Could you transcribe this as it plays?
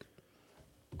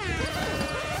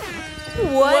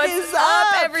What's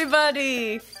up,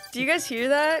 everybody? Do you guys hear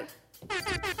that?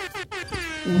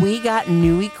 We got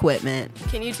new equipment.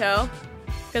 Can you tell?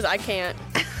 Because I can't.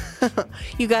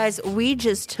 You guys, we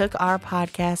just took our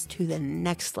podcast to the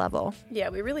next level. Yeah,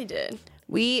 we really did.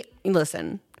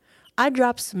 Listen, I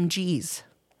dropped some G's.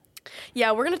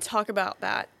 Yeah, we're going to talk about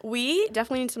that. We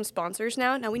definitely need some sponsors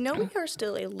now. Now, we know we are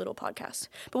still a little podcast,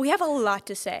 but we have a lot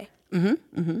to say.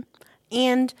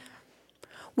 And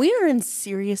we are in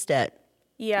serious debt.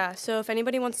 Yeah, so if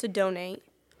anybody wants to donate,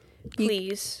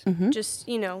 please, just,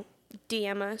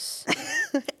 DM us.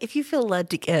 If you feel led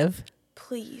to give.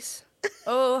 Please.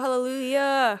 Oh,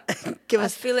 hallelujah. Give I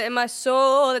us. feel it in my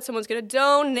soul that someone's going to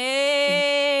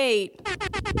donate.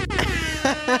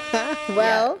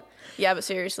 Well, Yeah, but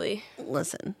seriously.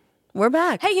 listen, we're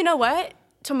back. Hey, you know what?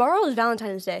 Tomorrow is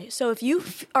Valentine's Day. So if you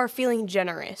are feeling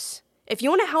generous, if you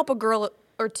want to help a girl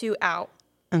or two out,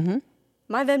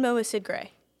 my Venmo is Sid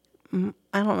Gray.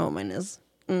 I don't know what mine is.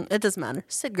 It doesn't matter.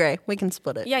 Sid Gray, we can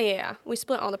split it. Yeah. We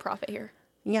split all the profit here.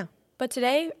 Yeah. But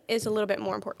today is a little bit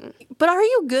more important. But are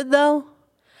you good, though?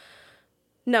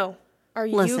 No. Are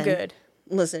you Listen. good?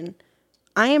 Listen,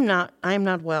 I am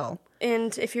not well.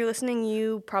 And if you're listening,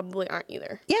 you probably aren't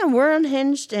either. Yeah, we're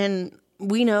unhinged, and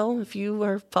we know if you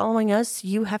are following us,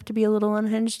 you have to be a little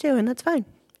unhinged too, and that's fine.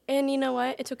 And you know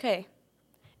what? It's okay.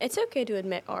 It's okay to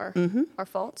admit our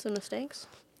faults and mistakes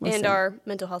Listen. and our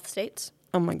mental health states.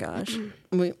 Oh my gosh,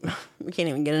 we can't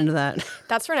even get into that.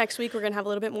 That's for next week. We're gonna have a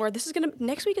little bit more.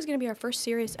 Next week is gonna be our first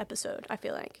serious episode, I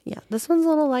feel like. Yeah, this one's a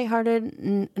little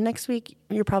lighthearted. Next week,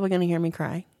 you're probably going to hear me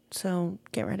cry, so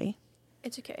get ready.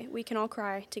 It's okay. We can all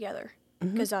cry together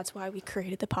because that's why we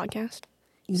created the podcast.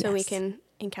 So we Yes. can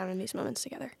encounter these moments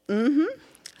together.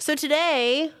 So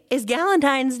today is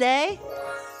Galentine's Day.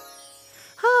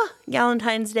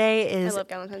 Galentine's Day I is love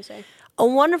Valentine's Day. a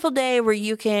wonderful day where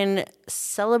you can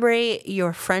celebrate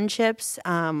your friendships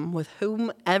with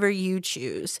whomever you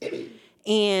choose.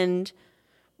 And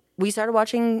we started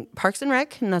watching Parks and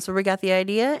Rec, and that's where we got the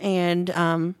idea.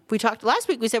 And we talked last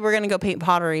week. We said we are going to go paint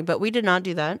pottery, but we did not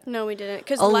do that. No, we didn't.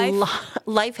 Because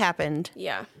Life happened.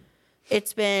 Yeah.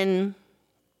 It's been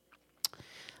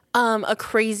a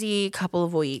crazy couple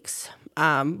of weeks.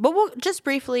 But we'll just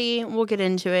briefly, we'll get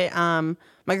into it.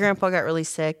 My grandpa got really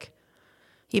sick.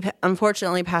 He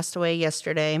unfortunately passed away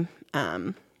yesterday.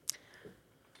 I'm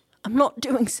not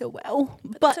doing so well,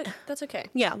 but That's okay.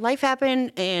 yeah, life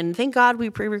happened, and thank God we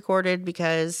pre-recorded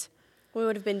because We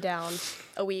would have been down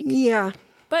a week. yeah,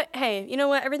 But hey, you know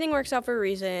what? Everything works out for a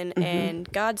reason, and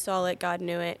God saw it. God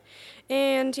knew it.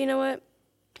 And you know what?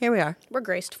 here we are. We're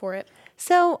graced for it.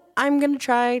 So I'm gonna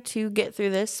try to get through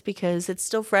this because it's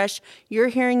still fresh. You're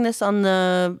hearing this on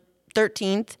the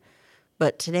 13th.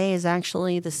 But today is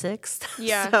actually the 6th.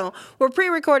 Yeah. So we're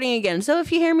pre-recording again. So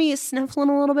if you hear me sniffling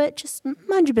a little bit, just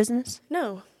mind your business.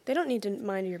 No, they don't need to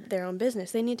mind their own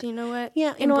business. They need to, you know what?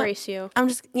 Yeah, you know what? Embrace you.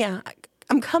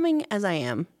 I'm coming as I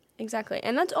am. Exactly.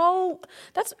 And that's all.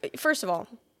 First of all,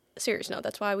 serious note,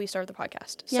 that's why we started the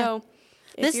podcast. Yeah. So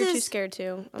if This you're too is- scared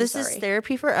to, I'm This sorry. is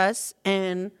therapy for us,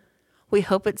 and we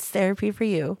hope it's therapy for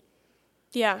you.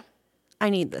 Yeah. I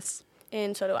need this.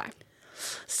 And so do I.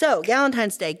 So,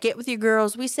 Valentine's Day, get with your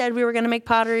girls. We said we were going to make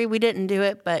pottery. We didn't do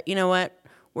it, but you know what?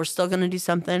 We're still going to do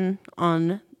something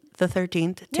on the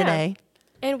 13th today.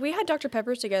 And we had Dr.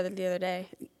 Peppers together the other day.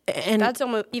 And That's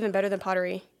almost even better than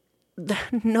pottery.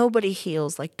 nobody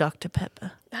heals like Dr.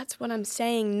 Pepper. That's what I'm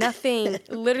saying. Nothing,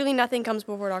 literally nothing comes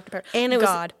before Dr. Pepper. And it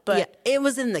it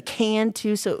was in the can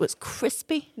too, so it was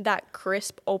crispy. that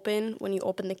crisp open when you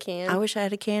open the can. I wish I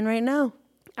had a can right now.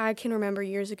 I can remember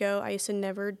years ago, I used to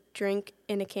never drink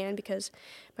in a can because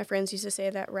my friends used to say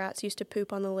that rats used to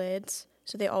poop on the lids.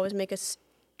 So they always make us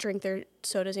drink their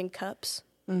sodas in cups.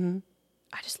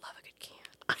 I just love a good can.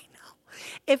 I know.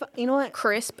 If you know what,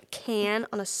 Crisp can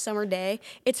on a summer day.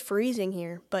 It's freezing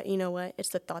here, but you know what? It's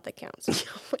the thought that counts.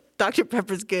 Dr.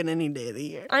 Pepper's good any day of the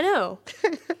year. I know.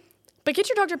 But get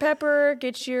your Dr. Pepper,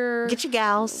 get your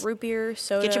gals, root beer,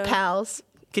 soda. get your pals,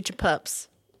 get your pups.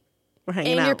 We're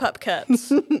hanging and out. your pup cups.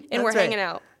 And we're right. hanging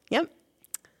out. Yep.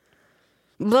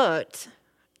 But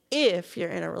if you're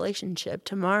in a relationship,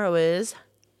 tomorrow is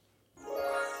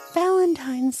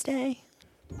Valentine's Day.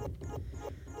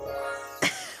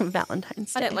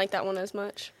 Valentine's Day. I didn't like that one as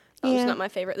much. That was Yeah. not my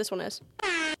favorite. This one is.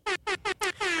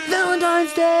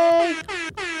 Valentine's Day.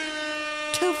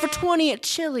 2 for $20 at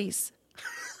Chili's.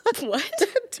 What?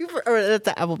 That's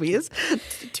the Applebee's.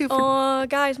 2 for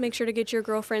Guys, make sure to get your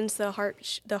girlfriends the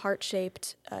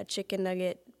heart-shaped chicken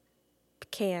nugget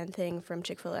can thing from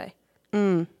Chick-fil-A.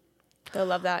 They'll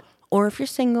love that. Or if you're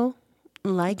single,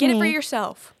 like Get me, it for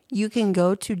yourself. you can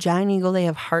go to Giant Eagle. They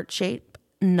have heart-shaped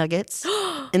nuggets.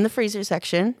 in the freezer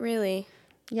section. Really?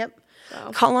 Yep.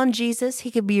 Wow. Call on Jesus.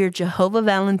 He could be your Jehovah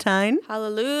Valentine.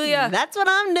 Hallelujah. That's what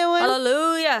I'm doing.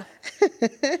 Hallelujah.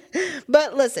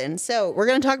 But listen, so we're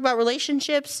going to talk about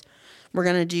relationships. We're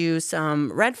going to do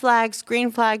some red flags,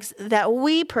 green flags that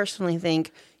we personally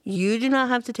think you do not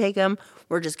have to take them.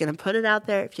 We're just going to put it out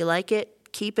there. If you like it,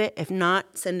 keep it. If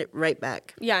not, send it right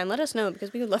back. Yeah, and let us know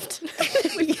because we would love to.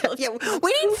 we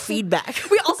need feedback.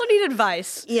 We also need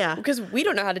advice. Yeah. Because we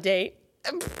don't know how to date.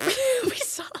 We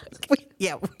suck. We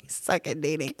suck at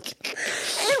dating.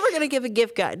 And we're going to give a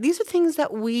gift guide. These are things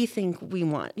that we think we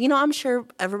want. You know, I'm sure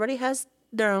everybody has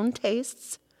their own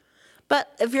tastes.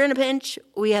 But if you're in a pinch,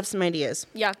 we have some ideas.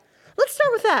 Yeah. Let's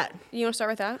start with that. You want to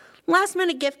start with that? Last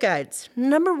minute gift guides.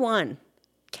 Number 1,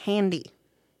 candy.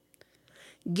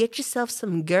 Get yourself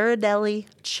some Ghirardelli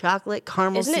chocolate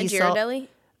caramel sea salt. Isn't it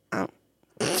Ghirardelli?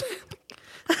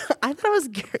 I thought it was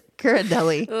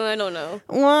Ghirardelli. I don't know.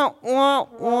 Wah, wah,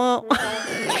 wah.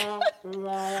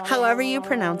 However you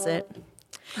pronounce it.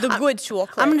 The good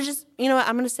chocolate. I'm gonna just, you know what?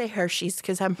 I'm gonna say Hershey's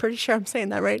because I'm pretty sure I'm saying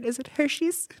that right. Is it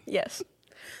Hershey's? Yes.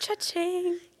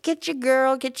 Cha-ching. Get your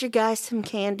girl, get your guy some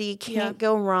candy. Can't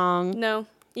go wrong. No,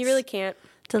 you really can't.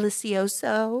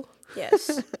 Delicioso.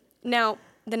 Yes. Now,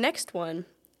 the next one,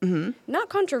 not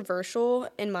controversial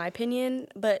in my opinion,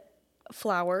 but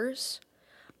flowers.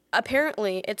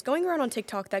 Apparently, it's going around on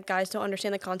TikTok that guys don't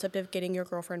understand the concept of getting your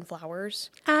girlfriend flowers.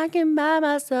 I can buy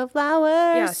myself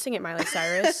flowers. Yeah, sing it, Miley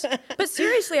Cyrus. But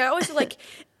seriously, I always like,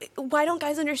 why don't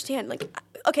guys understand? Like,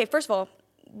 okay, first of all,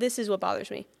 this is what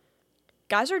bothers me.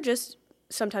 Guys are just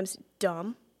sometimes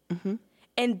dumb,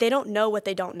 and they don't know what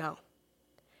they don't know.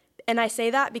 And I say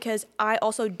that because I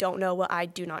also don't know what I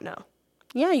do not know.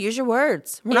 Yeah, use your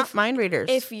words. We're not mind readers.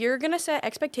 If you're going to set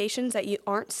expectations that you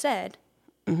aren't said,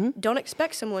 don't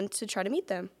expect someone to try to meet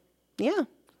them. Yeah.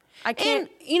 I can't.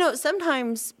 And, you know,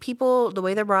 sometimes people, the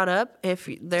way they're brought up, if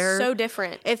they're So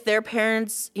different. If their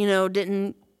parents, you know,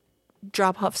 didn't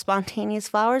drop off spontaneous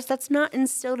flowers, that's not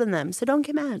instilled in them. So don't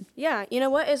get mad. Yeah, you know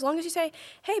what? As long as you say,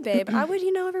 hey, babe, I would,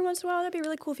 you know, every once in a while, that'd be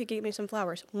really cool if you could get me some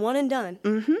flowers. One and done.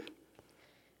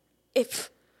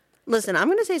 Listen, I'm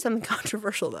going to say something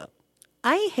controversial, though.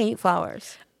 I hate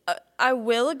flowers. I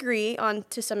will agree on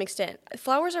to some extent.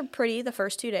 Flowers are pretty the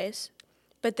first 2 days,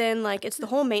 but then like it's the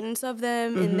whole maintenance of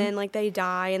them, and then like they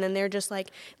die, and then they're just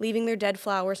like leaving their dead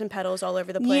flowers and petals all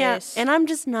over the place. Yeah, and I'm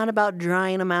just not about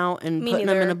drying them out and putting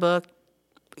them in a book.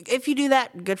 If you do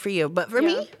that, good for you. But for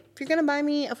me, if you're going to buy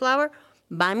me a flower,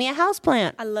 buy me a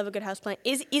houseplant. I love a good houseplant.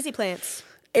 Easy plants.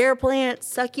 Air plant,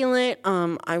 succulent.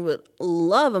 I would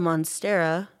love a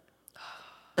monstera.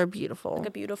 They're beautiful. Like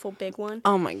a beautiful big one.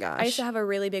 Oh my gosh. I used to have a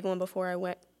really big one before I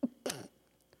went.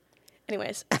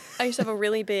 Anyways, I used to have a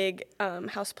really big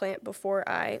house plant before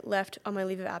I left on my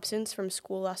leave of absence from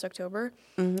school last October.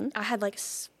 I had like,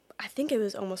 I think it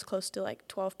was almost close to like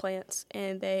 12 plants,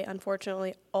 and they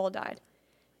unfortunately all died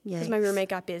because my roommate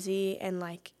got busy and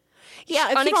like. Yeah,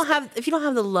 if you don't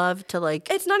have the love to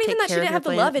like. It's not even that she didn't have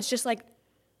the love. plant. It's just like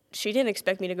she didn't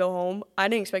expect me to go home. I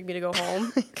didn't expect me to go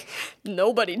home.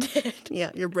 Nobody did.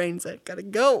 Yeah, your brain said, gotta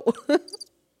go.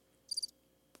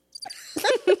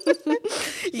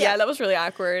 Yeah, that was really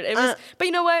awkward. It was, but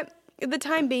you know what? The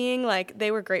time being, like,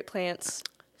 they were great plants.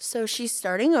 So she's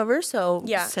starting over. So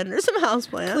send her some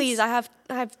houseplants. Please, I have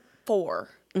 4.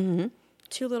 2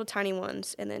 little tiny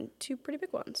ones and then 2 pretty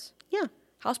big ones. Yeah.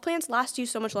 Houseplants last you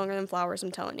so much longer than flowers,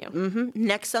 I'm telling you.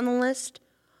 Next on the list,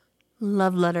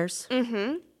 love letters.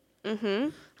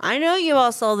 I know you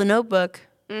all saw The Notebook.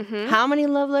 How many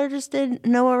love letters did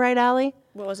Noah write, Allie?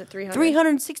 What was it, 300?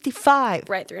 365.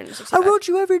 Right, 365. I wrote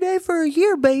you every day for a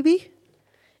year, baby.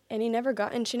 And she never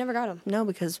got them. No,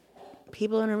 because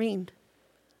people intervened.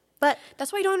 But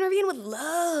that's why you don't intervene with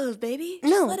love, baby.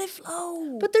 Just let it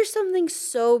flow. But there's something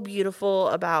so beautiful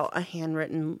about a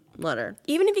handwritten letter.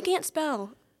 Even if you can't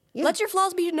spell, let your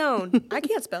flaws be known. I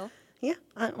can't spell. Yeah,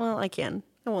 I can.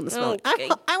 I won the spelling. Okay.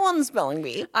 I won the spelling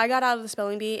bee. I got out of the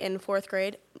spelling bee in 4th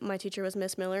grade. My teacher was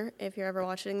Miss Miller. If you're ever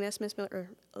watching this, Miss Miller,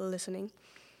 or listening,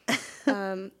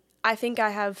 I think I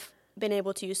have been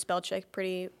able to use spell check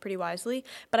pretty wisely.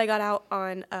 But I got out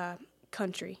on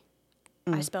country.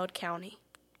 I spelled county.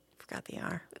 Forgot the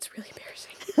R. It's really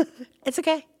embarrassing. It's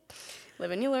okay.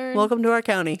 Live and you learn. Welcome to our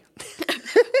county.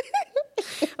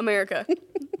 America.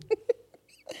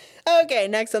 Okay,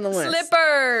 next on the list.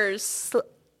 Slippers.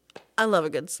 I love a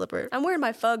good slipper. I'm wearing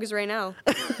my Fugs right now.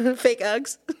 Fake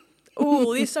Uggs.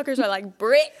 Ooh, these suckers are like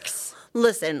bricks.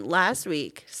 Listen, last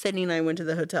week, Sydney and I went to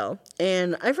the hotel,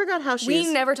 and I forgot how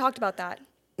We never talked about that.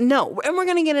 No, and we're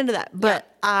gonna get into that. But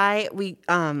we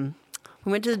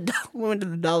went to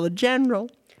the Dollar General.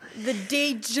 The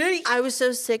DJ. I was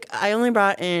so sick. I only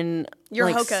brought in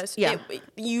Your like, Hokas. Yeah.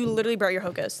 You literally brought your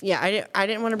Hokas. Yeah, I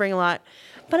didn't want to bring a lot,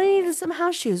 but I needed some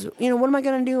house shoes. You know, what am I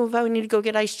going to do if I need to go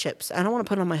get ice chips? I don't want to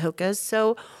put on my Hokas.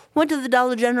 So went to the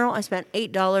Dollar General. I spent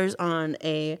 $8 on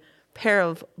a pair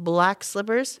of black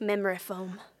slippers. Memory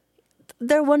foam.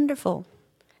 They're wonderful.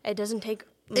 It doesn't take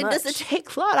much. It doesn't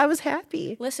take a lot. I was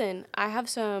happy. Listen, I have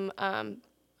some,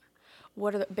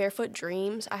 what are the Barefoot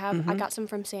Dreams? I got some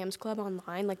from Sam's Club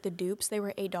online, like the dupes. They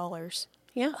were $8.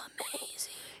 Yeah.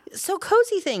 Amazing. So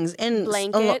cozy things and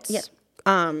Blankets.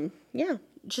 Yeah.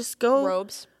 Just go.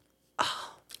 Robes.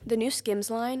 The new Skims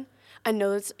line, I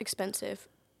know it's expensive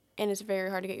and it's very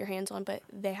hard to get your hands on, but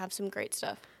they have some great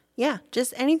stuff. Yeah,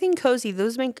 just anything cozy.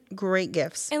 Those make great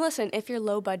gifts. And listen, if you're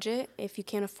low budget, if you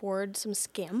can't afford some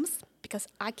Skims, because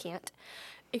I can't,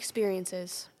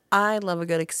 experiences, I love a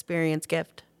good experience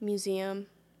gift. museum,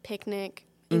 picnic,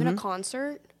 even a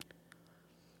concert.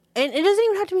 And it doesn't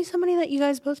even have to be somebody that you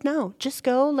guys both know. Just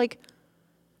go, like,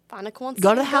 Find a concert.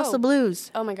 go to the House of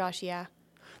Blues. Oh my gosh, yeah.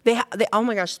 They oh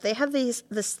my gosh, they have this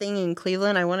thing in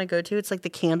Cleveland I want to go to. It's like the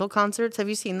candle concerts. Have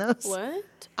you seen those? What?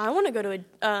 I want to go to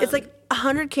a. It's like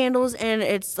 100 candles, and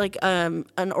it's like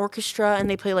an orchestra, and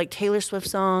they play like Taylor Swift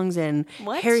songs and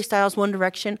What? Harry Styles, One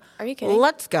Direction. Are you kidding?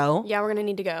 Let's go. Yeah, we're gonna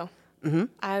need to go.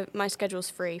 My schedule's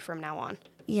free from now on.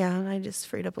 Yeah, and I just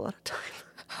freed up a lot of time.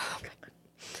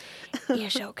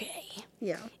 It's okay.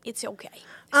 Yeah. It's okay.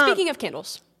 Speaking of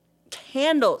candles.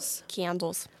 Candles.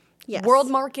 Candles. Yes. World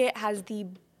Market has the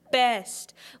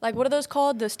best. Like, what are those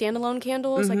called? The standalone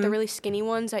candles? Like the really skinny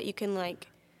ones that you can, like,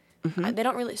 they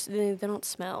don't really, they don't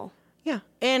smell. Yeah.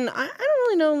 And I don't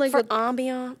really know, like, For what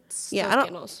ambiance, Yeah, those I don't-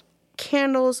 candles.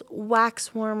 candles,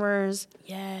 wax warmers,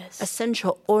 Yes.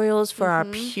 essential oils for our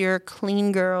pure,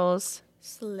 clean girls.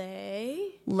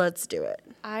 Slay. Let's do it.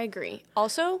 I agree.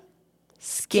 Also,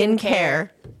 Skincare.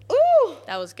 Ooh.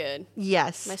 that was good.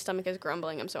 Yes. My stomach is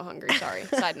grumbling. I'm so hungry. Sorry.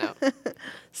 Side note.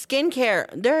 Skincare.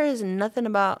 There is nothing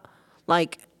about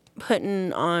like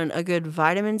putting on a good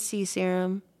vitamin C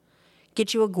serum.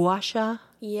 Get you a gua sha,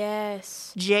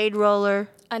 Yes. jade roller,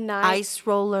 A night. ice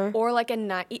roller. Or like a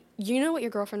night. You know what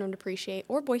your girlfriend would appreciate,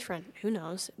 or boyfriend. Who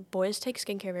knows? Boys take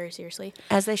skincare very seriously.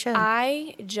 As they should.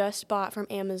 I just bought from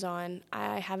Amazon.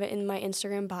 I have it in my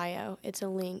Instagram bio. It's a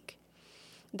link.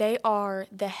 They are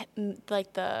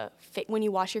when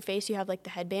you wash your face, you have like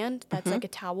the headband. That's like a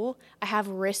towel. I have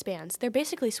wristbands. They're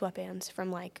basically sweatbands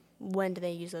from like, when do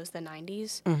they use those? The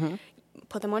 90s.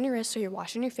 Put them on your wrist so you're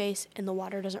washing your face and the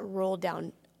water doesn't roll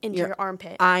down into your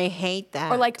armpit. I hate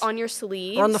that. Or like on your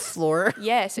sleeves. Or on the floor.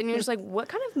 Yes, and you're just like, what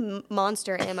kind of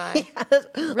monster am I?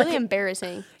 Really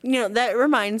embarrassing. You know, that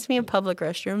reminds me of public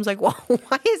restrooms. Like, why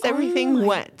is everything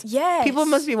wet? Yes. People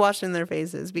must be washing their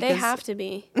faces because They have to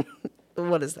be.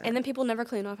 what is that? And then people never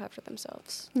clean off after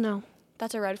themselves. No.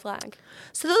 That's a red flag.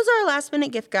 So those are our last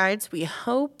minute gift guides. We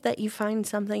hope that you find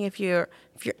something if you're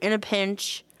in a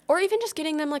pinch. Or even just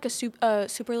getting them like a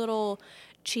super little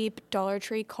cheap Dollar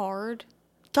Tree card.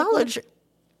 Dollar Tree.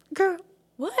 Girl.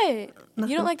 What?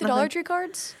 You don't like the Dollar Tree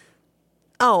cards?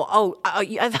 I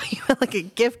thought you meant like a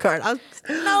gift card. No,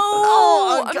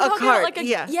 Oh, I'm a talking card. about like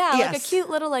Yeah, like yes. a cute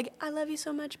little like I love you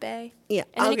so much, bae. Yeah.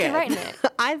 And then okay. you can write in it.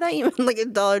 I thought you meant like a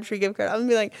Dollar Tree gift card. I'm gonna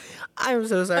be like, I'm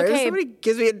so sorry. If Okay. somebody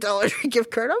gives me a Dollar Tree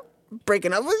gift card, I'm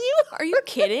breaking up with you. Are you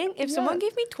kidding? If someone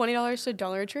gave me $20 to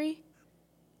Dollar Tree,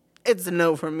 It's a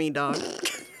no from me, dog.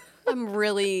 I'm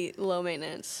really low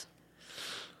maintenance.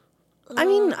 I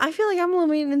mean, I feel like I'm low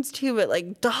maintenance too, but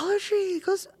like Dollar Tree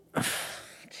goes.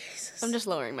 I'm just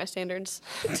lowering my standards.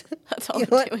 That's all You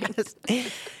know I'm what? doing.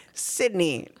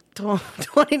 Sydney,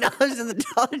 $20 to the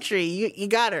Dollar Tree. You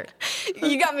got her.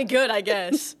 You got me good, I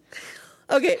guess.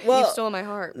 Okay, well, You've stolen my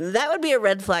heart. that would be a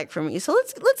red flag for me. So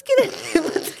let's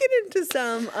get into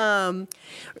some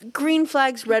green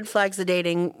flags, red flags of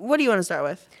dating. What do you want to start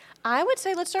with? I would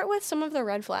say let's start with some of the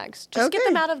red flags. Just get Okay.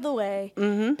 them out of the way.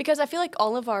 Mm-hmm. Because I feel like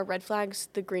all of our red flags,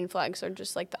 the green flags, are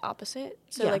just like the opposite.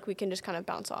 So Yeah. like we can just kind of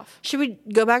bounce off. Should we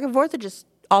go back and forth or just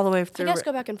all the way I through? guess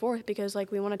go back and forth because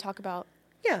like we want to talk about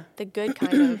Yeah, the good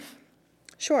kind of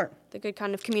sure.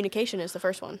 communication is the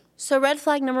first one. So red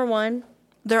flag number 1,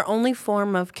 their only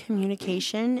form of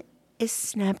communication is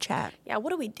Snapchat. Yeah,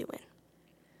 what are we doing?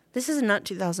 This is not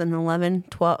 2011,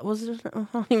 12. Was it? I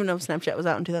don't even know if Snapchat was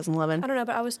out in 2011. I don't know,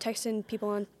 but I was texting people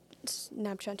on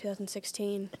Snapchat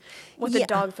 2016 with Yeah. the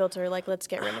dog filter. Like, let's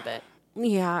get rid of it.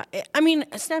 Yeah, I mean,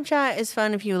 Snapchat is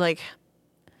fun if you like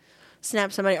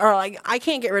snap somebody, or like I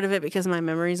can't get rid of it because my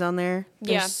memory's on there.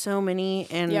 There's Yeah. so many,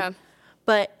 and Yeah.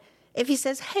 But if he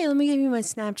says, "Hey, let me give you my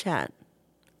Snapchat,"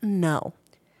 no.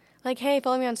 Like, hey,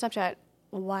 follow me on Snapchat.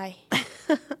 Why?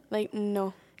 Like,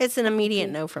 no. It's an immediate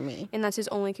no for me. And that's his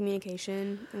only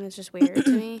communication, and it's just weird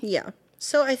to me. Yeah.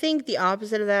 So I think the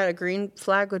opposite of that, a green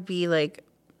flag would be like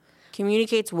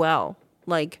communicates well.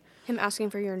 Like, Him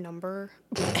asking for your number.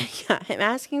 yeah, him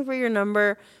asking for your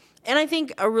number. And I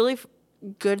think a really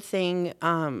good thing,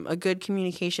 a good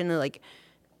communication, like,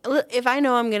 if I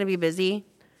know I'm going to be busy,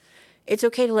 it's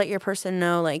okay to let your person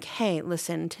know, like, hey,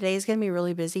 listen, today's going to be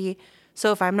really busy.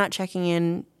 So if I'm not checking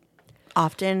in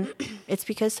often, it's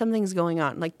because something's going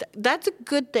on. Like, that's a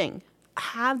good thing.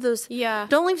 Have those. Yeah.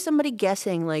 Don't leave somebody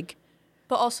guessing, like.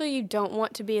 But also, you don't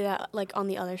want to be that, like, on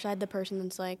the other side, the person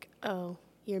that's like, oh,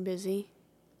 you're busy.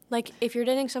 Like, if you're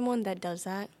dating someone that does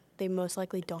that, they most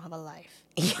likely don't have a life.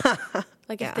 Yeah.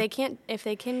 Like, Yeah. if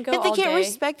they can't go If they all can't day,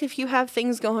 respect if you have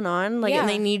things going on, like, and Yeah.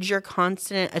 they need your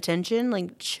constant attention,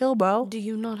 like, chill, bro. do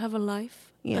you not have a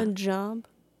life? Yeah. A job?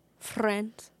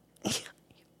 Friends?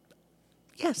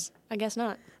 Yes. I guess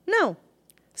not. No.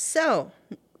 So,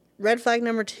 red flag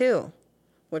number 2,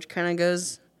 which kind of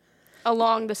goes,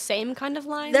 Along the same kind of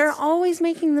lines? they're always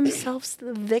making themselves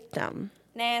the victim.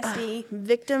 Nasty.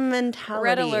 Victim mentality.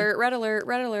 Red alert, red alert,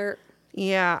 red alert.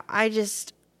 Yeah, I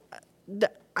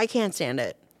can't stand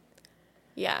it.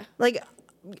 Yeah. Like,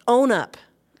 own up.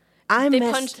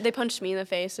 They punched me in the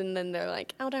face, and then they're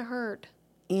like, ow, that hurt.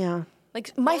 Yeah.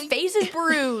 Like, my face is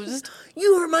bruised.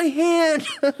 You hurt my hand.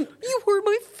 You hurt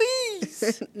my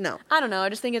face. No. I don't know. I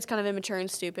just think it's kind of immature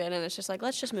and stupid, and it's just like,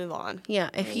 let's just move on. Yeah,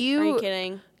 if Are you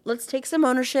kidding? let's take some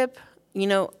ownership. You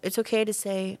know, it's okay to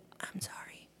say, I'm sorry.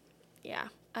 Yeah,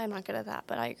 I'm not good at that,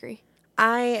 but I agree.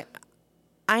 I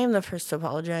am the first to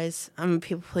apologize. I'm a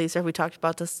people pleaser. We talked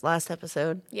about this last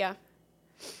episode. Yeah.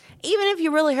 Even if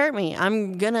you really hurt me,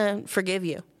 I'm gonna forgive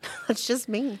you. That's just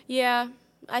me. Yeah.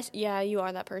 You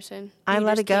are that person. I You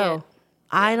let just it go.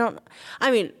 can't-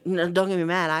 I mean, no, don't get me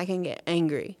mad. I can get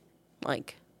angry.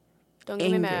 Like, Don't get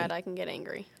me angry. mad. I can get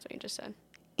angry. That's what you just said.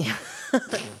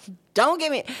 don't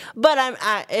get me. But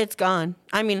it's gone.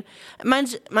 I mean,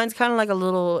 mine's kind of like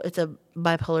it's a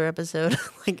bipolar episode.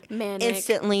 Like, Manic.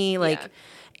 instantly,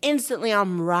 instantly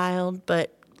I'm riled,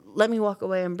 but let me walk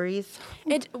away and breathe.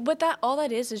 All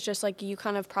that is just like you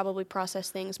kind of probably process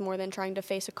things more than trying to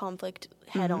face a conflict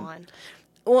head on.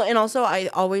 Well, and also I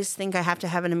always think I have to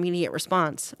have an immediate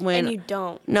response when And you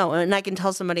don't. No, and I can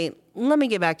tell somebody, let me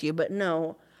get back to you, but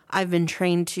no, I've been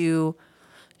trained to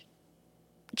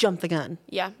jump the gun.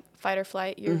 Yeah. Fight or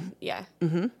flight. Yeah.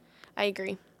 Mm-hmm. I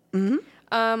agree. Mm-hmm.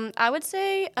 I would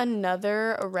say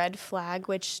another red flag,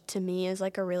 which to me is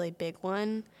like a really big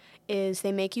one, is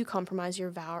they make you compromise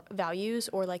your values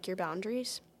or like your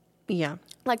boundaries. Yeah.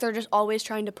 Like they're just always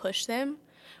trying to push them,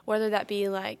 whether that be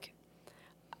like,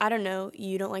 I don't know,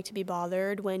 you don't like to be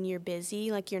bothered when you're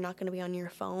busy, like you're not going to be on your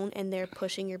phone, and they're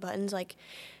pushing your buttons like,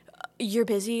 you're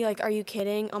busy, like, are you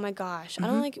kidding? Oh my gosh. I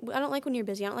don't like when you're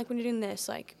busy. I don't like when you're doing this.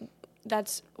 Like,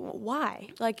 that's why.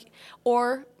 Like,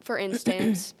 or for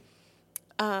instance,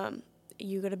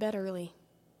 you go to bed early.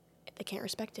 They can't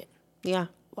respect it. Yeah.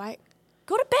 Why?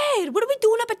 Go to bed. What are we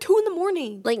doing up at 2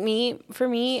 a.m? Like for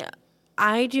me,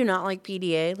 I do not like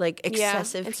PDA, like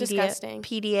excessive it's PDA. disgusting.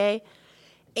 PDA.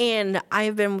 And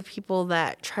I've been with people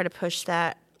that try to push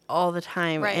that all the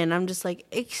time. Right. And I'm just like,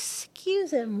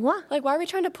 excuse him, what? Like, why are we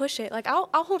trying to push it? Like, I'll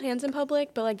hold hands in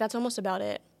public, but like that's almost about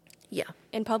it. Yeah.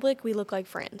 In public, we look like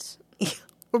friends.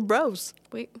 We're bros.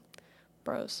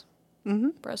 Bros. Mm-hmm.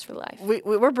 Bros for life.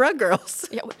 We're bro girls.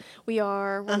 Yeah, we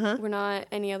are. We're not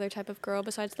any other type of girl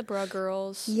besides the bro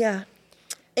girls. Yeah.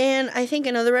 And I think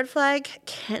another red flag,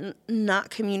 cannot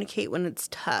communicate when it's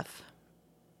tough.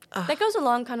 That goes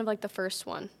along kind of like the first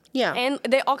one. Yeah. And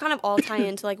they all kind of all tie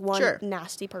into like one Sure.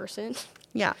 nasty person.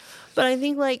 Yeah. But I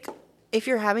think, like, if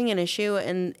you're having an issue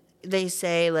and they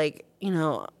say, like, you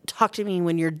know, talk to me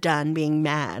when you're done being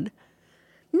mad.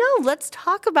 No, let's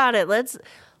talk about it.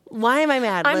 Why am I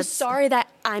mad? I'm sorry that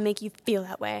I make you feel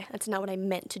that way. That's not what I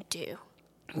meant to do.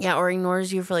 Yeah, or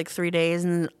ignores you for like 3 days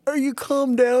and then, are you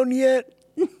calmed down yet?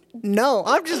 No,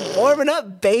 I'm just warming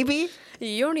up, baby.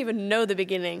 You don't even know the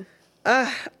beginning.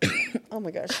 Oh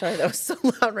my gosh, sorry, that was so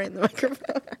loud right in the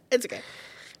microphone. It's okay.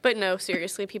 But no,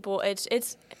 seriously, people, it's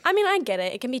I mean, I get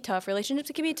it. It can be tough. Relationships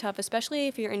can be tough, especially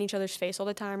if you're in each other's face all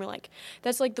the time, or like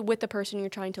that's like with the person you're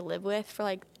trying to live with for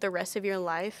like the rest of your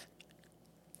life.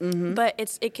 Mm-hmm. But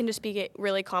it can just get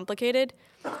really complicated.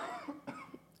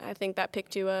 I think that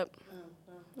picked you up.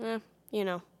 You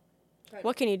know,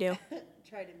 what can you do?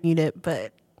 Try to mute it,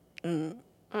 but I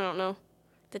don't know.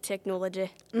 The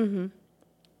technology.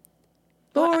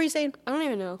 what were you saying? I don't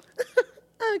even know.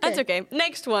 Okay. That's okay.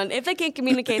 Next one. If they can't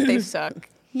communicate, they suck.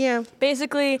 Yeah.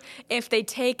 Basically, if they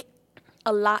take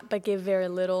a lot but give very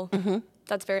little,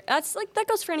 that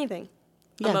goes for anything.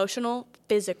 Emotional,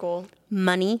 physical,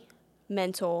 Money.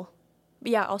 mental.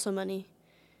 Yeah, also money.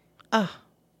 Oh.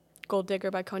 Gold Digger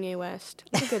by Kanye West.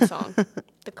 It's a good song.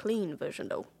 The clean version,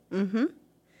 though.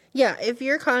 Yeah, if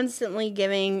you're constantly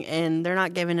giving and they're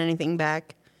not giving anything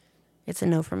back, it's a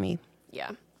no for me.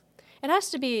 Yeah. It has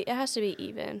to be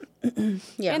even.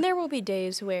 Yeah. And there will be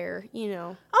days where, you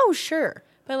know. Oh, sure.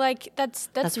 But like that's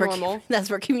normal. That's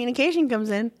where communication comes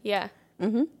in. Yeah.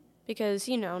 Because,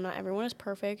 you know, not everyone is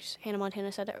perfect. Hannah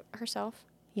Montana said it herself.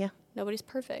 Yeah. Nobody's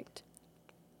perfect.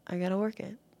 I gotta work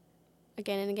it.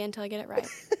 Again and again until I get it right.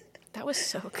 That was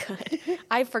so good.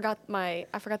 I forgot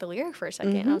the lyric for a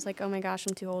second. I was like, oh my gosh,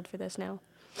 I'm too old for this now.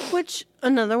 Which,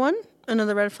 another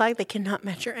red flag, they cannot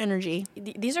match your energy.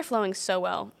 These are flowing so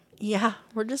well. Yeah,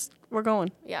 we're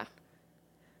going. Yeah.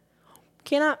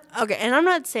 Okay, and I'm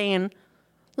not saying,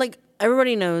 like,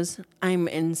 everybody knows I'm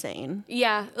insane.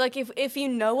 Yeah, like if you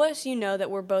know us, you know that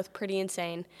we're both pretty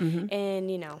insane. And,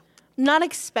 you know. Not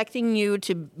expecting you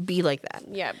to be like that.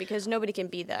 Yeah, because nobody can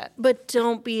be that. But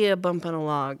don't be a bump on a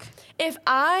log. If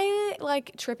I,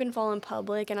 like, trip and fall in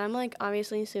public and I'm, like,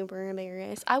 obviously super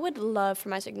embarrassed, I would love for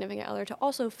my significant other to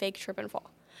also fake trip and fall.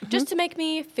 Just to make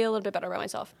me feel a little bit better about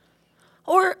myself.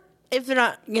 Or if they're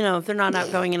not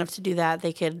outgoing enough to do that,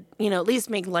 they could, at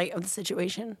least make light of the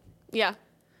situation. Yeah.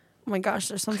 Oh my gosh,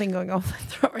 there's something going on with my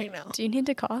throat right now. Do you need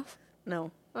to cough?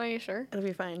 No. Are you sure? It'll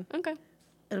be fine. Okay.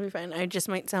 It'll be fine. I just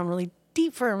might sound really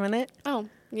deep for a minute. Oh,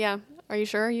 yeah. Are you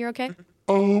sure you're okay?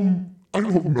 I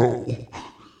don't know.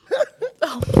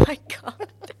 Oh my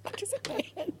God.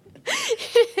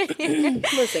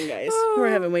 Listen, guys, we're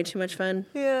having way too much fun.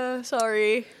 Yeah,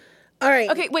 sorry. All right.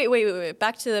 Okay, wait.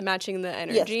 Back to the matching the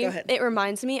energy. Yes, go ahead. It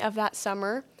reminds me of that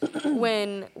summer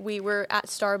when we were at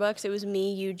Starbucks. It was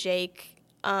me, you, Jake,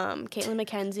 Caitlin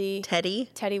McKenzie.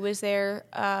 Teddy was there.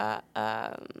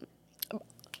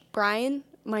 Brian,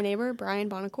 my neighbor, Brian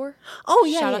Bonacore. Oh,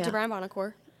 yeah. Shout out to Brian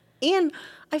Bonacore. And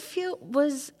I feel,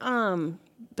 was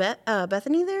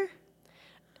Bethany there?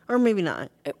 Or maybe not.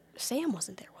 Sam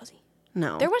wasn't there, was he?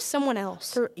 No. There was someone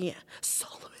else. Yeah.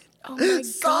 Solomon. Oh my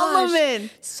gosh.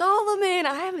 Solomon.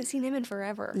 I haven't seen him in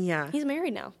forever. Yeah. He's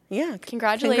married now. Yeah.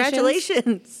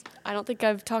 Congratulations. I don't think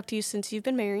I've talked to you since you've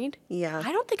been married. Yeah.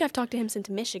 I don't think I've talked to him since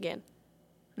Michigan.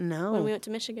 No. When we went to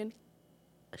Michigan.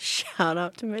 Shout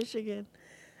out to Michigan.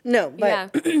 No, but, yeah.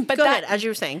 But go ahead, as you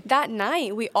were saying. That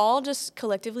night, we all just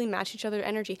collectively matched each other's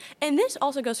energy. And this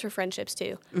also goes for friendships,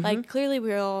 too. Like, clearly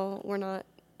we're not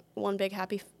one big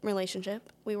happy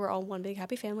relationship. We were all one big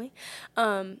happy family.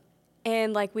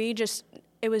 And, like,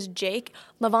 it was Jake.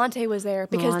 Levante was there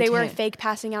because they were fake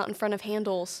passing out in front of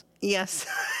handles. Yes.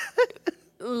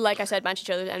 Like I said, match each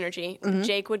other's energy.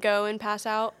 Jake would go and pass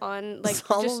out on, like,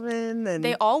 Solomon.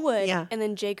 They all would. Yeah. And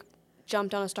then Jake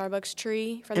jumped on a Starbucks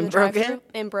tree from and the broke drive-thru it?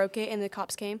 and broke it, and the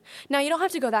cops came. Now, you don't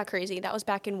have to go that crazy. That was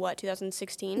back in,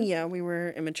 2016? Yeah, we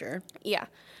were immature. Yeah.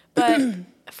 But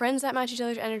friends that match each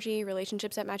other's energy,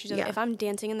 relationships that match each other. Yeah. If I'm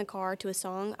dancing in the car to a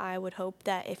song, I would hope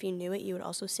that if you knew it, you would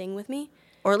also sing with me.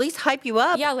 Or at least hype you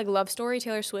up. Yeah, like Love Story,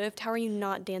 Taylor Swift. How are you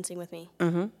not dancing with me?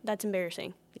 Mm-hmm. That's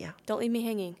embarrassing. Yeah. Don't leave me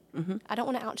hanging. Mm-hmm. I don't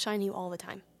want to outshine you all the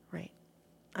time. Right.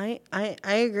 I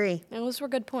agree. And those were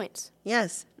good points.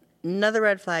 Yes. Another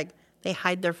red flag. They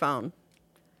hide their phone.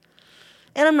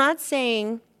 And I'm not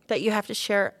saying that you have to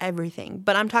share everything,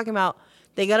 but I'm talking about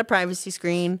they got a privacy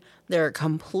screen. They're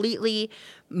completely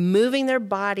moving their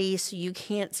body so you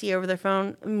can't see over their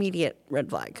phone. Immediate red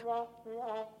flag.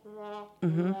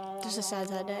 Just a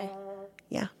sad day.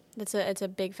 Yeah. It's a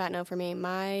big fat no for me.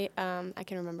 I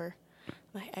can remember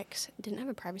my ex didn't have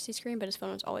a privacy screen, but his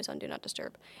phone was always on Do Not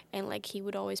Disturb. And, like, he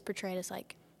would always portray it as,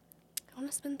 like, I want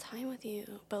to spend time with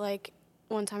you. But, like,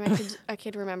 one time I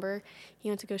could remember he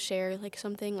went to go share, like,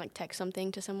 something, like, text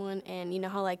something to someone. And you know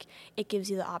how, like, it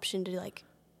gives you the option to, like,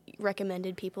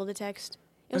 recommended people to text?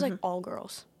 It was, like, all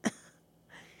girls.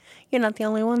 You're not the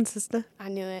only one, sister. I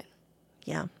knew it.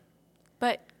 Yeah.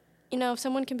 But, you know, if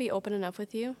someone can be open enough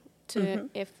with you to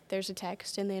if there's a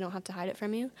text and they don't have to hide it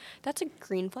from you, that's a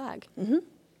green flag. Mm-hmm.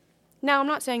 Now, I'm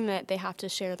not saying that they have to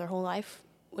share their whole life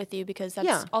with you because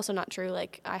that's also not true.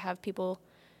 Like, I have,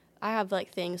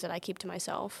 like, things that I keep to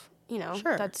myself, you know.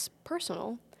 Sure. That's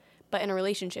personal. But in a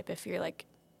relationship, if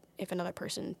another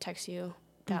person texts you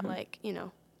that, like, you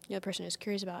know, the other person is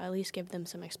curious about, at least give them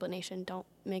some explanation. Don't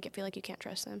make it feel like you can't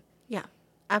trust them. Yeah,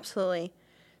 absolutely.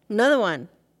 Another one.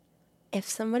 If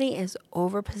somebody is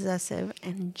overpossessive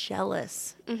and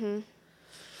jealous.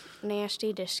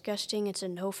 Nasty, disgusting, it's a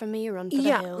no from me, run for the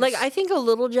Yeah, hills. like, I think a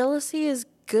little jealousy is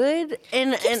good.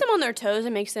 And keeps them on their toes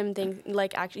and makes them think,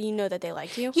 like, actually, you know that they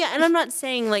like you. Yeah, and I'm not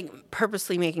saying, like,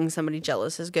 purposely making somebody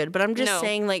jealous is good, but I'm just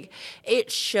saying, like,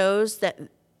 it shows that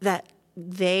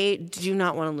they do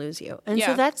not want to lose you. And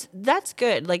so Yeah. that's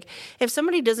good. Like, if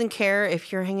somebody doesn't care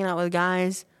if you're hanging out with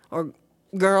guys or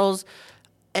girls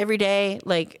every day,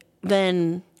 like,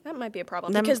 then That might be a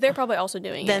problem because they're probably also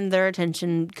doing it. their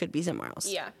attention could be somewhere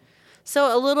else. Yeah.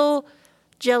 So a little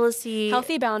jealousy.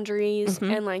 Healthy boundaries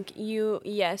and like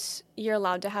yes, you're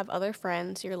allowed to have other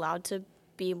friends. You're allowed to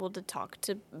be able to talk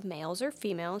to males or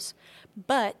females,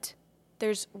 but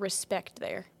there's respect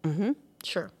there.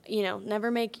 Sure. You know,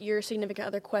 never make your significant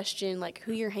other question like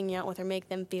who you're hanging out with or make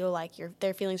them feel like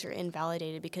their feelings are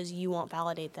invalidated because you won't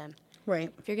validate them.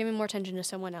 Right. If you're giving more attention to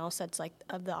someone else that's like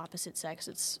of the opposite sex,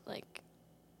 it's like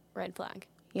red flag.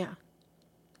 Yeah.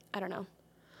 I don't know.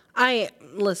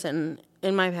 Listen,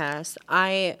 in my past,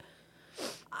 I've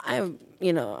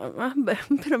been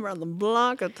around the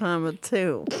block a time or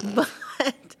two, but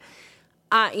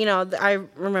I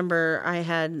remember I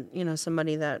had,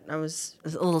 somebody that I was a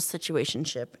little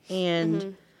situationship,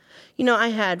 and, I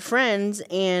had friends,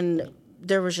 and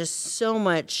there was just so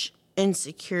much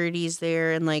insecurities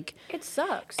there, and like It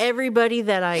sucks. everybody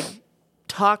that I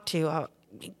talked to,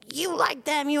 you like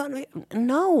them,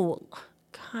 no,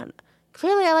 God,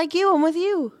 clearly I like you, I'm with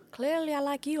you. Clearly, I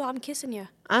like you. I'm kissing you.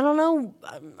 I don't know.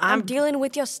 I'm dealing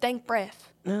with your stank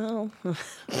breath. No.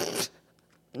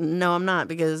 No, I'm not,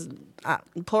 because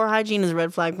poor hygiene is a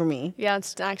red flag for me. Yeah,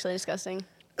 it's actually disgusting.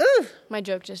 My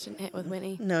joke just didn't hit with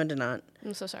Whitney. No, it did not.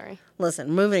 I'm so sorry.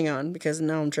 Listen, moving on, because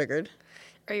now I'm triggered.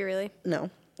 Are you really? No.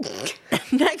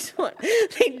 Next one.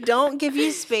 They don't give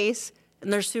you space,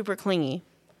 and they're super clingy.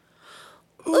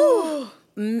 Ooh.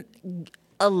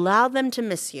 Allow them to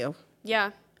miss you.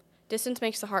 Yeah. Distance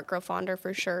makes the heart grow fonder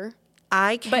for sure.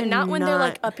 I cannot. But not when they're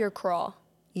like up your crawl.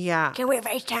 Yeah. Can we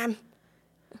FaceTime?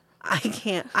 I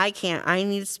can't. I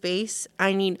need space.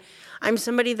 I'm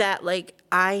somebody that, like,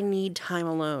 I need time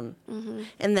alone.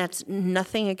 And that's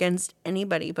nothing against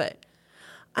anybody, but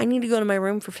I need to go to my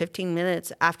room for 15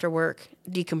 minutes after work,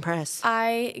 decompress.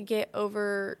 I get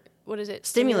over, what is it?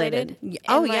 Stimulated. Stimulated.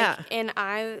 Oh, And, like, yeah.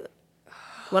 And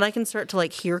When I can start to,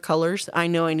 like, hear colors, I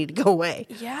know I need to go away.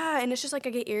 yeah, and it's just like I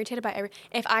get irritated by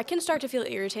if I can start to feel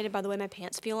irritated by the way my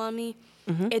pants feel on me,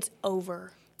 it's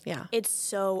over. Yeah. It's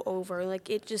so over. Like,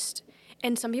 it just,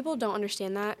 and some people don't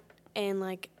understand that. And,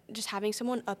 like, just having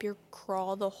someone up your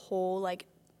crawl the whole, like,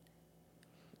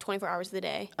 24 hours of the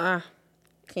day.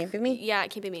 Can't be me. Yeah, it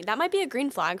can't be me. That might be a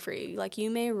green flag for you. Like, you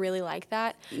may really like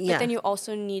that. Yeah. But then you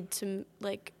also need to,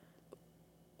 like,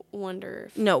 wonder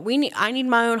if, No, I need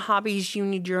my own hobbies. You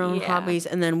need your own Yeah. hobbies,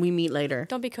 and then we meet later.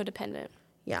 don't be codependent.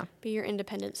 Yeah. Be your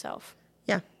independent self.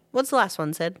 Yeah. What's the last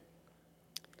one, Sid?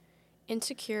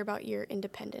 Insecure about your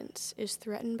independence is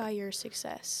threatened by your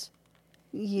success.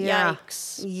 Yeah.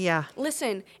 Yikes. Yeah.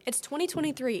 Listen, it's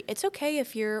 2023. It's okay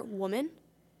if your woman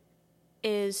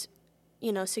is,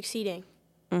 succeeding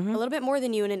a little bit more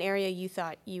than you in an area you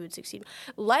thought you would succeed.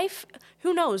 Life,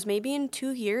 who knows, maybe in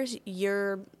 2 years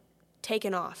you're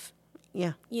taken off,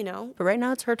 Yeah. But But right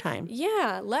now it's her time.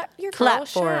 yeah, let your Clap girl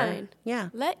for her. shine. Yeah.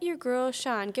 Let your girl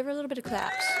shine. Give her a little bit of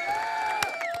claps.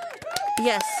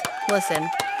 Yes. Listen,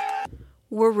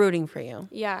 we're rooting for you.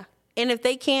 Yeah. And if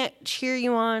they can't cheer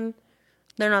you on,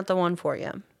 they're not the one for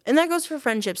you. And that goes for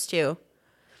friendships too.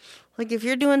 Like, if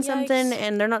you're doing something Yikes.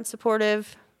 and they're not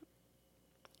supportive,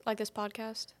 Like this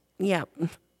podcast. yeah.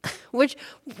 Which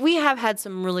we have had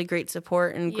some really great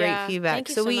support and great Yeah, feedback. thank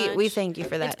you So so we much. thank you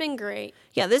for that. It's been great.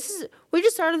 Yeah, we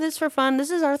just started this for fun. This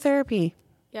is our therapy.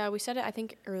 Yeah, we said it, I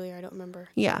think, earlier. I don't remember.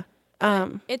 Yeah.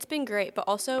 It's been great, but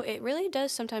also it really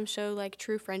does sometimes show, like,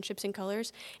 true friendships and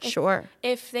colors. Sure.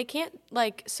 If they can't,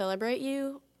 like, celebrate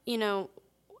you,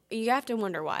 you have to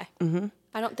wonder why. Mm-hmm.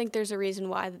 I don't think there's a reason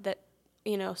why that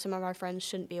some of our friends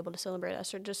shouldn't be able to celebrate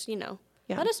us or just,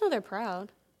 let us know they're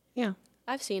proud. Yeah.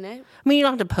 I've seen it. I mean, you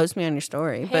don't have to post me on your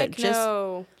story, but Heck just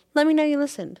no. let me know you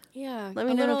listened. Yeah. Let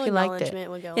me a know little if you liked it.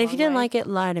 acknowledgement would go a And if you long didn't way. like it,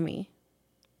 lie to me.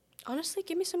 Honestly,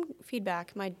 give me some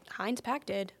feedback. My Heinz Pack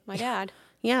did. My dad.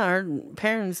 Yeah, our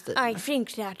parents. I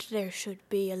think that there should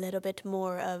be a little bit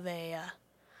more of a,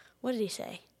 what did he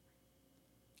say?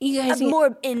 You guys need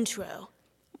More intro.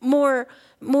 more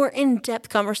in-depth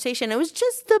conversation. It was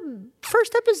just the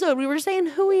first episode. We were saying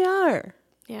who we are.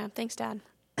 Yeah, thanks, Dad.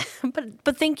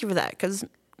 But thank you for that, because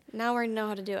Now we know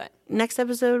how to do it. next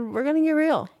episode we're gonna get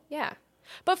real. Yeah.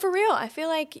 But for real, I feel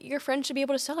like your friends should be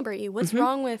able to celebrate you. What's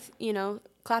wrong with,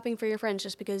 clapping for your friends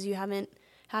just because you haven't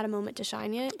had a moment to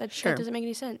shine yet? That doesn't make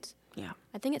any sense. Yeah.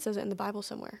 I think it says it in the Bible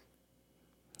somewhere.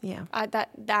 Yeah. That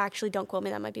actually, don't quote me.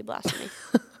 That might be blasphemy.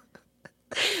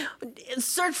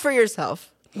 Search for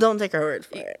yourself. Don't take our word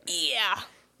for it. Yeah.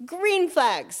 Green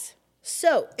flags.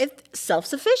 So, if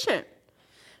self-sufficient.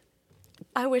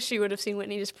 I wish you would have seen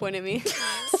Whitney just point at me.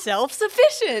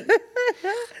 self-sufficient.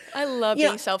 I love You know,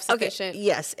 being self-sufficient. Okay,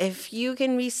 yes, if you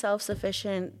can be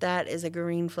self-sufficient, that is a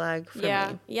green flag for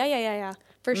Yeah. me. Yeah.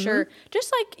 For sure.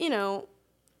 Just like,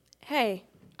 hey,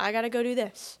 I got to go do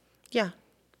this. Yeah.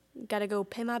 Got to go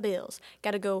pay my bills.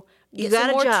 Got to go You get some got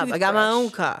a more job. I got my own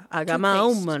toothbrush, car. I got my own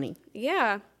toothpaste. money.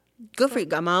 Yeah. Good for you.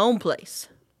 Got my own place.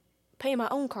 Pay my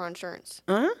own car insurance.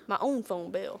 Huh? My own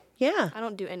phone bill. Yeah. I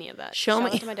don't do any of that. Show Shout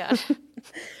me. out to my dad.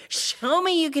 Show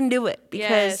me you can do it. Because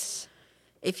Yes.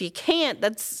 if you can't,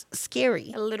 that's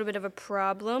scary. A little bit of a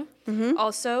problem.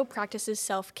 Also, practices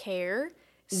self-care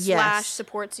 / Yes.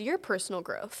 supports your personal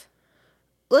growth.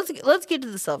 Let's get to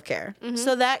the self-care.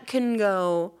 So that can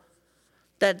go,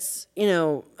 that's,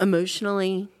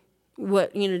 emotionally,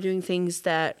 doing things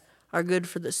that are good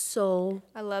for the soul,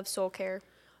 I love soul care.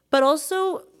 but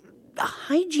also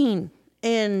hygiene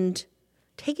and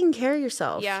taking care of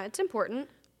yourself. Yeah, it's important.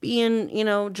 Being,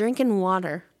 drinking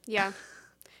water. Yeah.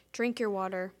 Drink your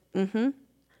water. Mm-hmm.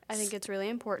 I think it's really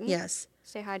important. Yes.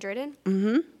 Stay hydrated.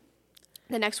 Mm-hmm.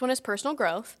 The next one is personal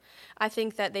growth. I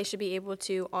think that they should be able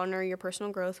to honor your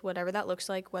personal growth, whatever that looks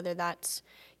like, whether that's,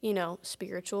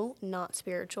 spiritual, not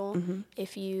spiritual.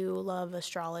 If you love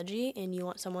astrology and you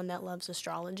want someone that loves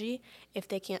astrology, if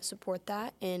they can't support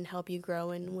that and help you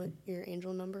grow in with your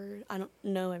angel number, I don't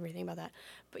know everything about that.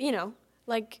 But,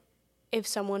 like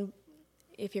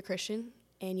if you're Christian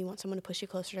and you want someone to push you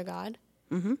closer to God,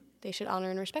 they should honor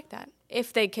and respect that.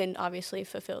 If they can obviously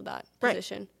fulfill that Right.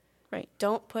 position. Right.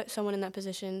 Don't put someone in that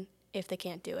position if they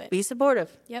can't do it. Be supportive.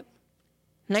 Yep.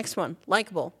 Next one,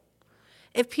 likable.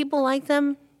 If people like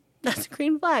them, that's a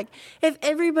green flag. If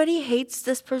everybody hates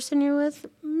this person you're with,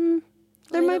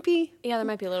 there might be Yeah, there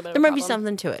might be a little bit of there a might be problem.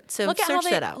 something to it. So Look at search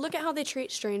that out. Look at how they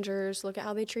treat strangers. Look at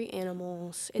how they treat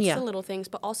animals. It's Yeah. the little things,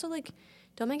 but also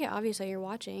don't make it obvious that you're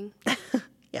watching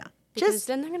Yeah. because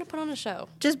then they're gonna put on a show.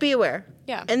 Just be aware.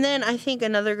 Yeah. And then I think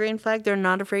another green flag, they're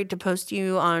not afraid to post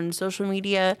you on social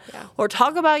media Yeah. or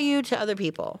talk about you to other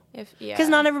people. Because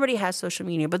not everybody has social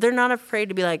media, but they're not afraid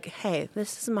to be like, hey,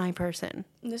 this is my person.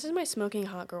 This is my smoking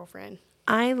hot girlfriend.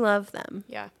 I love them.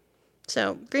 Yeah.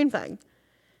 So, green flag.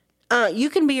 You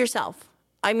can be yourself.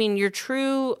 I mean, your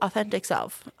true, authentic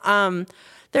self.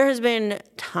 There has been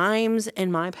times in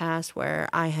my past where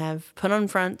I have put on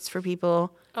fronts for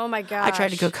people. Oh my gosh. I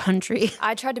tried to go country.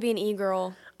 I tried to be an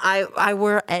e-girl. I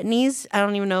wore etnies. I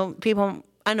don't even know people.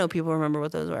 I know people remember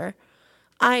what those were.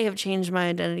 I have changed my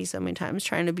identity so many times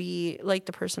trying to be like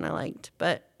the person I liked,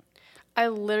 but I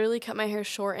literally cut my hair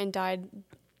short and dyed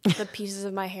the pieces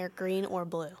of my hair green or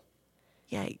blue.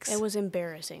 yikes. It was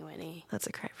embarrassing, Whitney. That's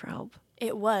a cry for help.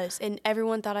 It was, and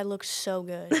everyone thought I looked so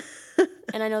good.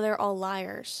 And I know they're all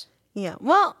liars. Yeah.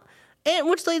 Well, and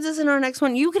which leads us into our next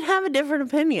one. You can have a different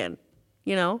opinion,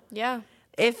 Yeah.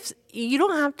 If you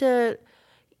don't have to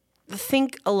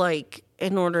think alike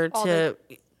in order to,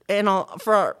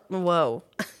 whoa.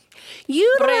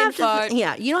 You don't Brain have to, fart.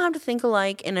 you don't have to think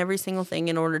alike in every single thing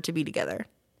in order to be together.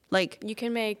 Like, You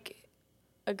can make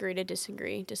agree to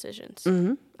disagree decisions.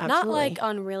 absolutely. Not like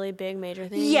on really big major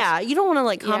things. Yeah, you don't want to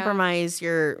like Yeah. compromise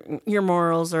your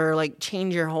morals or like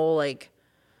change your whole like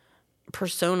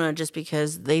persona just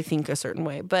because they think a certain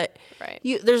way. But Right.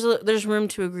 there's room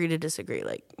to agree to disagree.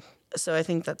 Like, so I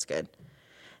think that's good.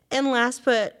 And last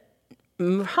but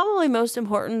probably most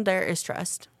important, there is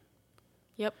trust.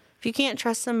 Yep. If you can't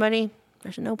trust somebody,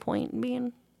 there's no point in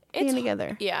being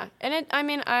together. Yeah. And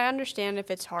I understand if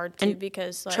it's hard to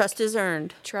because Trust is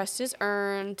earned. trust is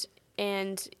earned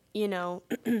and,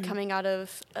 coming out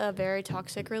of a very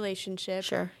toxic relationship.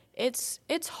 Sure. It's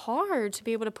hard to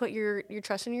be able to put your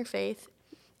trust and your faith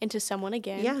into someone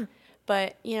again. Yeah.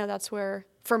 But, that's where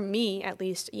for me at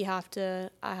least I have to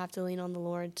lean on the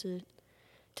Lord to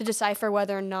decipher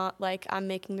whether or not like I'm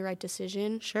making the right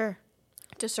decision. Sure.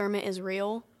 Discernment is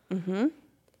real.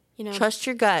 Mm-hmm. Trust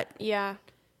your gut. Yeah.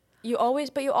 You always,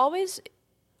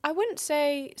 I wouldn't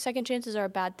say second chances are a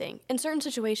bad thing. In certain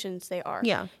situations, they are.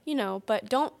 Yeah. But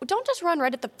don't just run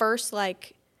right at the first,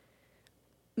 like,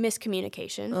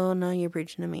 miscommunication. Oh, no, you're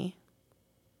preaching to me.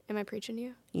 Am I preaching to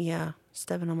you? Yeah.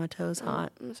 Stepping on my toes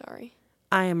hot. I'm sorry.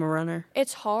 I am a runner.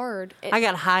 It's hard. I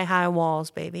got high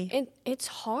walls, baby. It's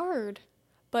hard.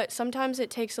 But sometimes it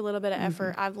takes a little bit of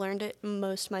effort. I've learned it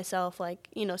most myself. Like,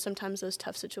 sometimes those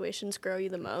tough situations grow you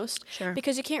the most. Sure.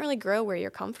 Because you can't really grow where you're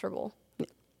comfortable.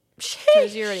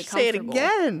 Because you're already Say it comfortable.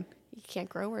 again. You can't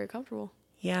grow where you're comfortable.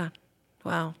 Yeah.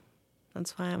 Wow.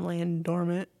 That's why I'm laying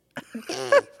dormant.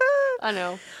 I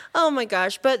know. Oh my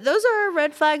gosh. But those are our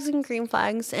red flags and green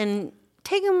flags. And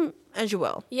take them as you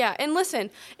will. Yeah, and listen,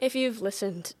 if you've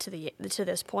listened to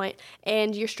this point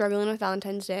and you're struggling with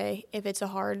Valentine's Day, if it's a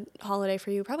hard holiday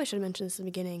for you, probably should have mentioned this in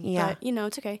the beginning. Yeah. But,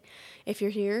 it's okay. If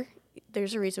you're here,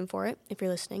 there's a reason for it, if you're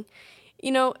listening.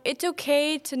 It's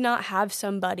okay to not have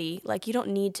somebody. Like, you don't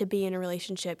need to be in a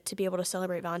relationship to be able to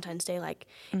celebrate Valentine's Day. Like,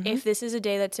 if this is a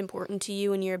day that's important to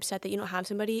you and you're upset that you don't have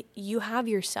somebody, you have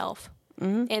yourself.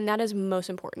 And that is most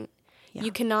important. Yeah.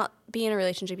 You cannot be in a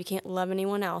relationship. You can't love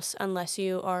anyone else unless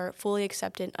you are fully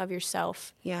acceptant of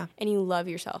yourself. Yeah. And you love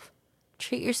yourself.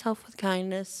 Treat yourself with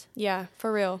kindness. Yeah,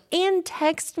 for real. And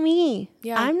text me.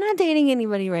 Yeah. I'm not dating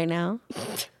anybody right now.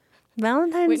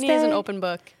 Valentine's Whitney Day. is an open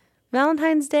book.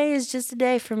 Valentine's Day is just a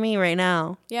day for me right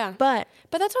now. Yeah. But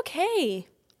that's okay.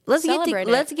 let's Celebrate it.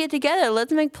 let's get together.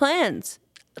 Let's make plans.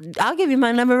 I'll give you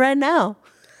my number right now.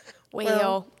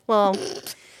 Well, Well,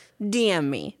 DM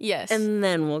me. yes. And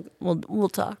then we'll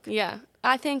talk. Yeah.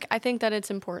 I think that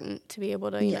it's important to be able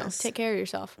to, Yes. take care of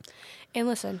yourself. And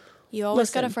listen, you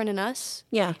always got a Listen. friend in us.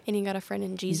 Yeah. And you got a friend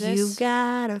in Jesus. You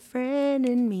got a friend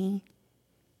in me.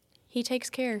 He takes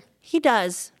care. He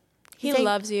does. He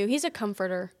loves you. He's a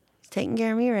comforter. He's taking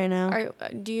care of me right now. Are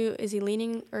you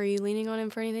leaning on him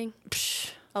for anything?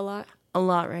 Psh, A lot? a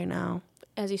lot right now.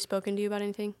 Has he spoken to you about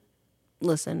anything?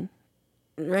 Listen,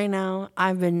 right now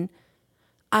I've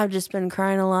just been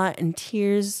crying a lot and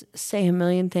tears say a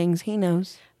million things. He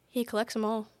knows. He collects them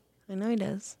all. I know he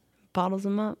does. Bottles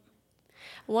them up.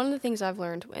 One of the things I've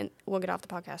learned, and we'll get off the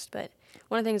podcast, but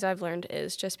one of the things I've learned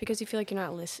is just because you feel like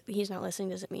he's not listening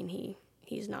doesn't mean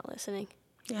he's not listening.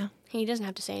 Yeah. He doesn't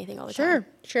have to say anything all the time.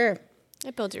 Sure.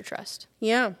 It builds your trust.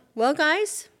 Yeah. Well,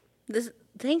 guys,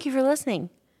 thank you for listening.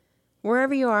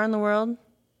 Wherever you are in the world,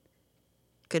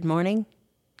 good morning,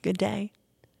 good day,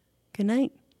 good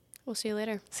night. We'll see you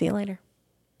later. See you later.